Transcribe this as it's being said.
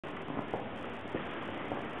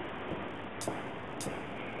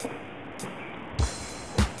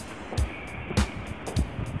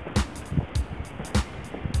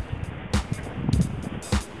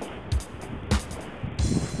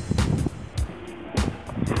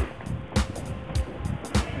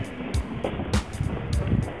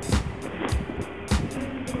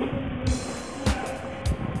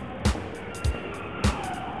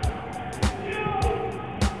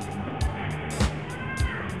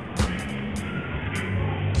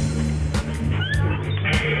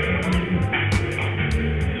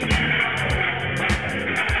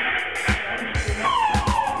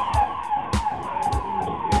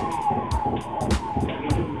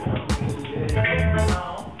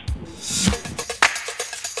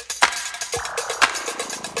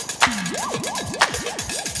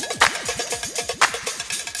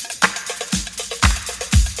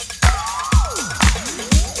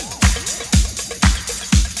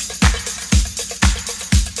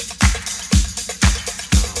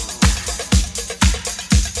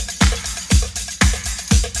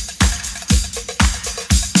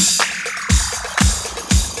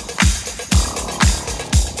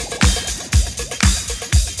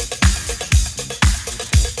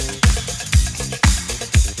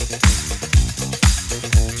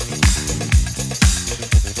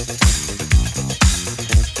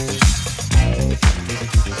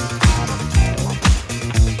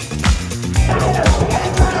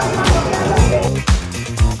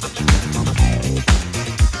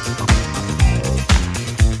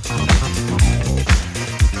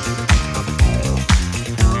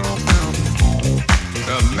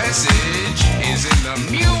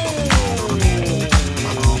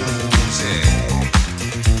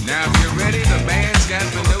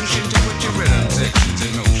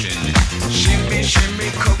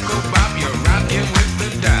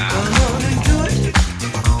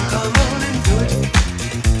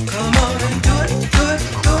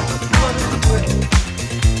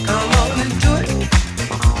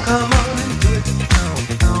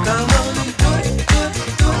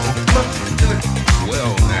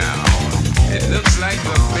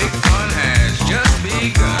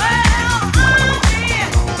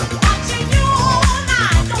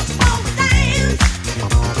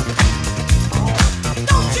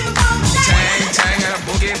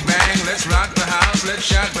let's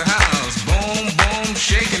shock the house. Boom, boom,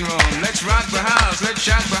 shaking room. Let's rock the house, let's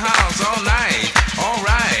shock the house all night.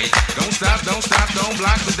 Alright, don't stop, don't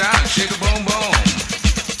block the dot. Shake a boom, boom.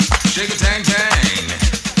 Shake a tang, tang.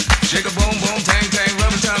 Shake a boom, boom, tang, tang.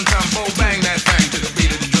 Rubber tum, tum, bo, bang that thing to the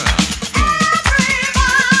beat of the drum.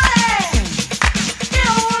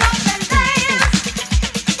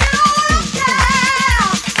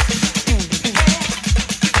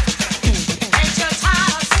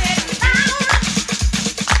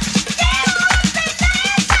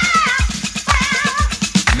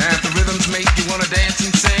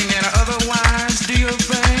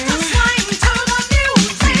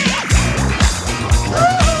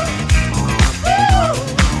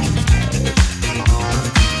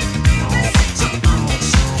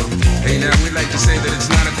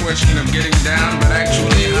 Question of getting down, but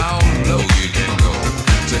actually how low you can go.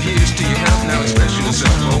 So here's to your health, now express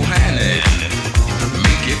yourself, Bohannon.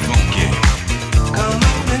 Make it funky. Come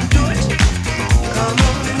on and do it. Come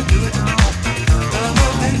on and do it. Come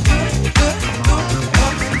on and do it. Come on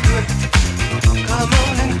and do it. Come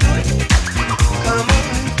on and do it. Come on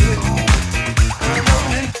and do it. Come on and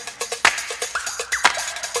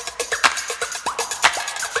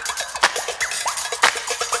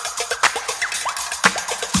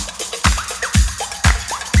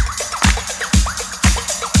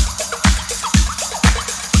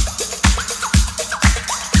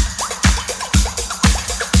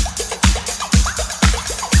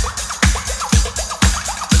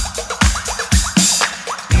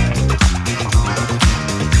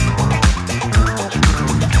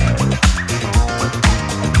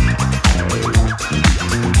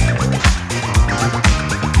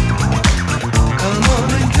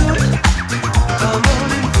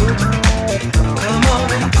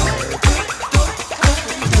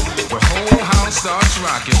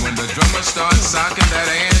when the drummer starts socking that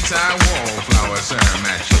anti-wallflower serum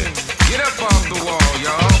at you. Get up off the wall,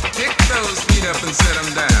 y'all. Pick those feet up and set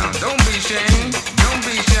them down. Don't be ashamed. Don't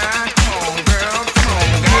be shy. Come on, girl. Come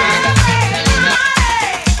on, guy.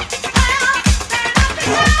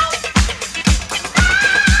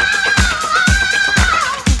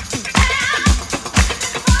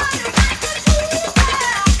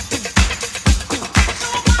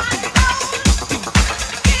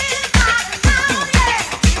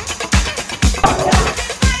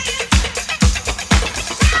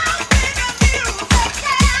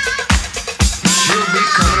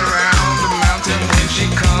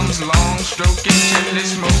 Stroking, chimney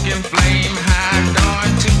smoking, flame high, darn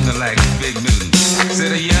tuna like big news.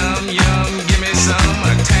 Said a yum, yum, give me some,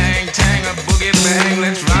 a tang, tang, a boogie bang.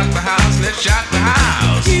 Let's rock the house, let's shock the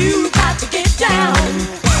house. You got to get down.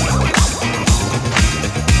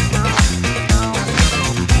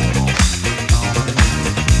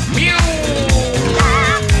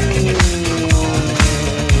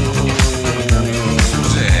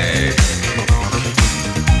 Music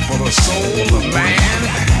for the soul of man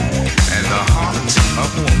and the heart of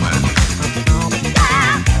woman.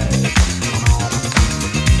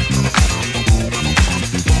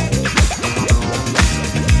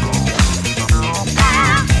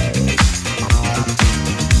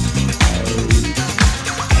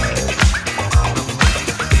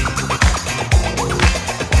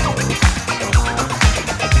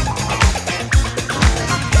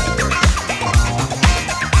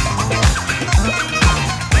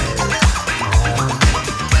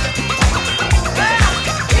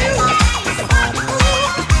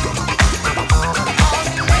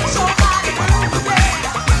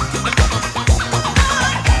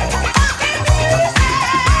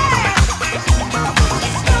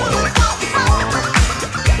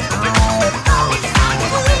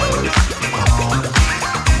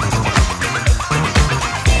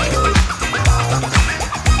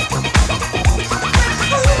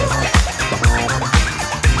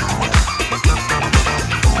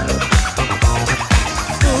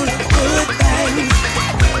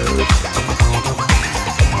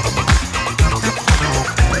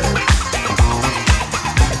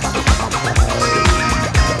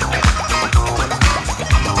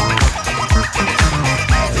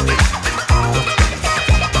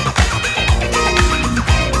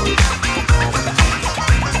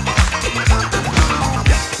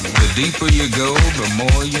 The deeper you go, the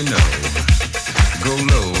more you know. Go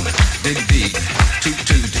low, dig deep, toot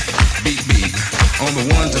toot, beat beat. On the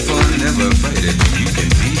ones of fun, never fight it. You can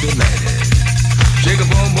be delighted. Shake a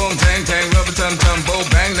boom boom, tang tang, rubber tum tum, bo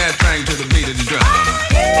bang that.